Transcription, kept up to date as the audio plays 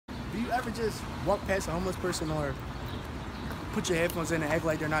ever just walk past a homeless person or put your headphones in and act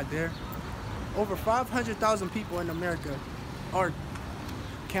like they're not there? Over 500,000 people in America are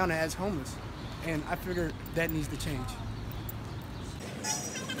counted as homeless, and I figure that needs to change.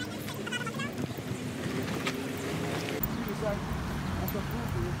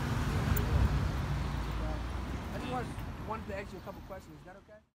 I just wanted to ask you a couple questions. Is that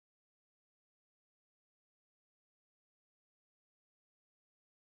okay?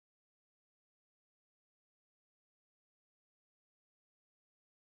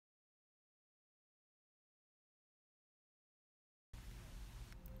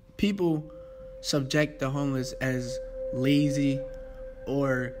 People subject the homeless as lazy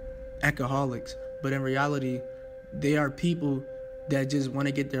or alcoholics, but in reality, they are people that just want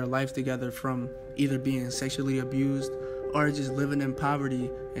to get their lives together from either being sexually abused or just living in poverty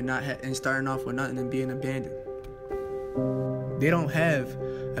and and starting off with nothing and being abandoned. They don't have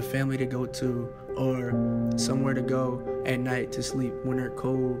a family to go to or somewhere to go at night to sleep when they're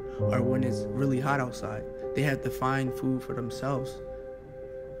cold or when it's really hot outside. They have to find food for themselves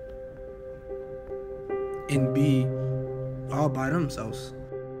and be all by themselves.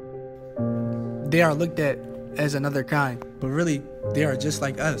 They are looked at as another kind, but really they are just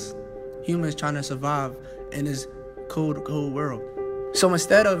like us, humans trying to survive in this cold world. So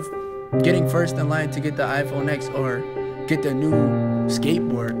instead of getting first in line to get the iPhone X or get the new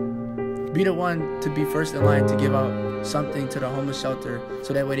skateboard, be the one to be first in line to give out something to the homeless shelter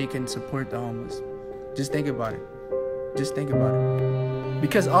so that way they can support the homeless. Just think about it. Just think about it.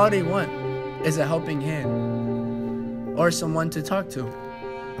 Because all they want is a helping hand or someone to talk to.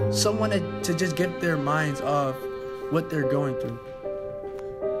 Someone to just get their minds off what they're going through.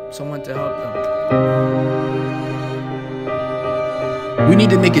 Someone to help them. We need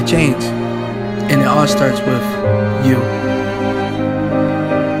to make a change, and it all starts with you.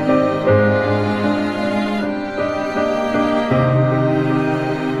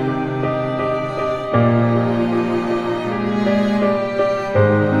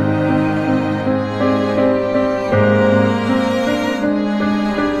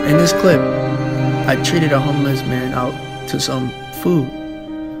 In this clip, I treated a homeless man out to some food.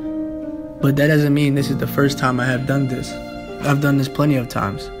 But that doesn't mean this is the first time I have done this. I've done this plenty of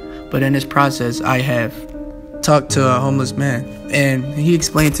times. But in this process, I have talked to a homeless man. And he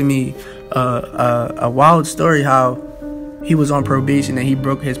explained to me a wild story how he was on probation and he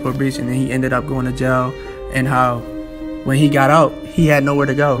broke his probation and he ended up going to jail. And how when he got out, he had nowhere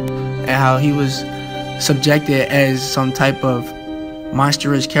to go. And how he was subjected as some type of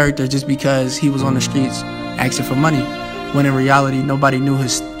monstrous character just because he was on the streets asking for money, when in reality nobody knew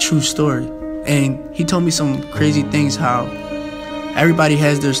his true story. And he told me some crazy things, how everybody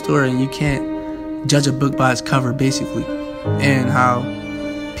has their story and you can't judge a book by its cover, basically, and how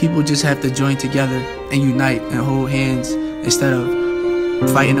people just have to join together and unite and hold hands instead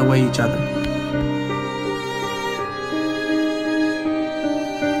of fighting away each other.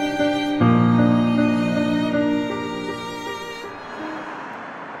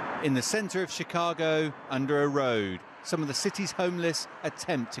 In the center of Chicago, under a road, some of the city's homeless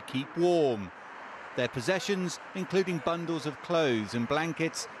attempt to keep warm. Their possessions, including bundles of clothes and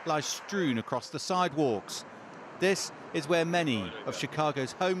blankets, lie strewn across the sidewalks. This is where many of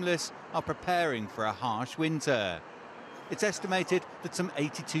Chicago's homeless are preparing for a harsh winter. It's estimated that some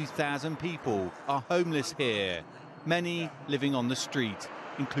 82,000 people are homeless here, many living on the street,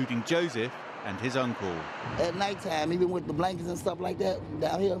 including Joseph and his uncle. At nighttime, even with the blankets and stuff like that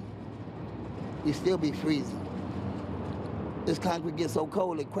down here, you still be freezing. This concrete gets so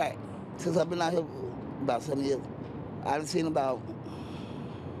cold it cracked. Since I've been out here about 7 years, I've seen about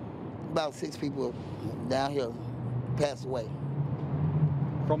 6 people down here pass away.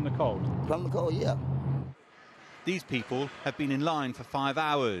 From the cold? From the cold, yeah. These people have been in line for 5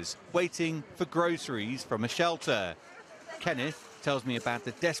 hours, waiting for groceries from a shelter. Kenneth tells me about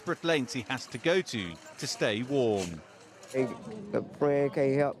the desperate lengths he has to go to stay warm. If a friend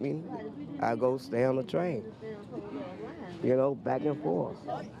can't help me, I go stay on the train. You know, back and forth.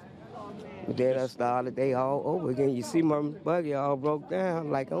 But then I start the day all over again. You see my buggy all broke down,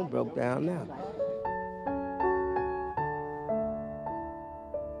 like I'm broke down now.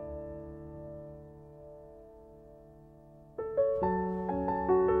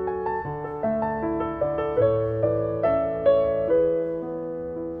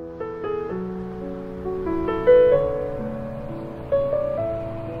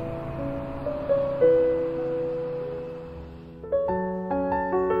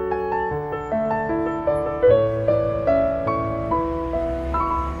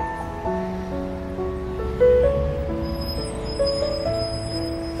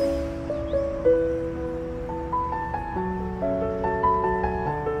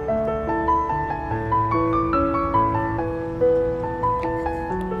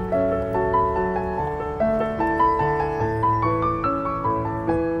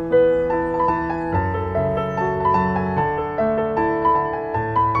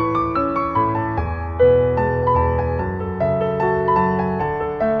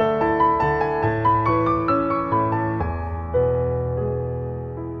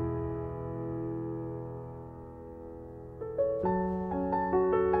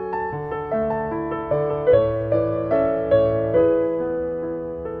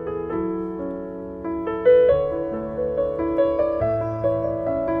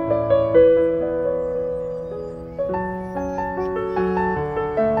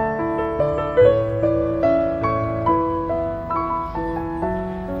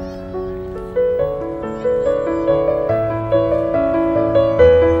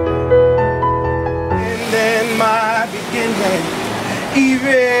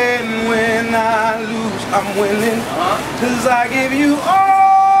 Even when I lose, I'm winning. 'Cause I give you all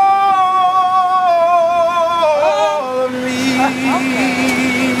of me.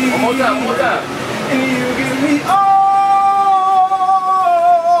 One more time. And you give me all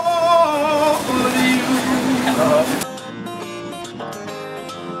of you.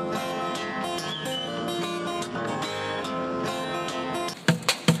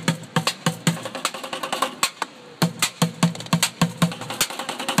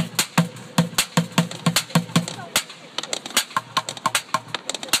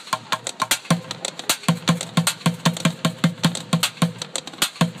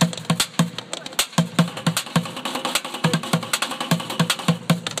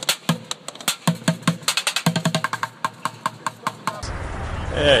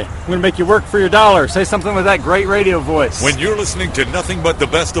 Hey, I'm gonna make you work for your dollar. Say something with that great radio voice. When you're listening to nothing but the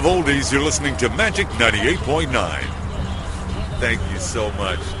best of oldies, you're listening to Magic 98.9. Thank you so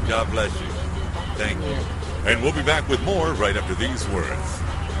much. God bless you. Thank you. And we'll be back with more right after these words.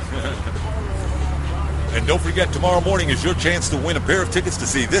 And don't forget, tomorrow morning is your chance to win a pair of tickets to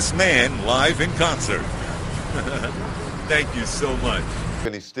see this man live in concert. Thank you so much.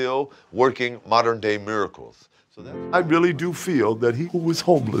 And he's still working modern-day miracles. So I really do feel that he who was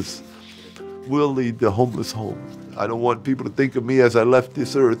homeless will lead the homeless home. I don't want people to think of me as I left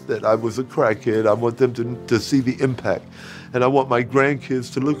this earth that I was a crackhead. I want them to see the impact. And I want my grandkids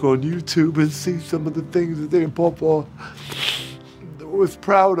to look on YouTube and see some of the things that their papa was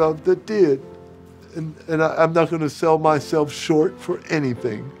proud of that did. And I'm not going to sell myself short for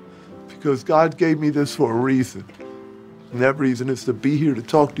anything, because God gave me this for a reason. And that reason is to be here to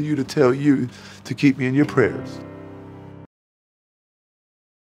talk to you, to tell you to keep me in your prayers.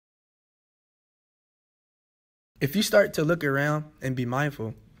 If you start to look around and be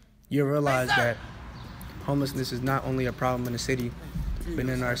mindful, you'll realize that homelessness is not only a problem in the city, but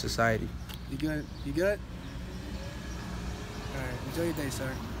in our society. You good? You good? All right. Enjoy your day, sir.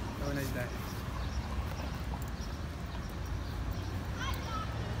 Have a nice day.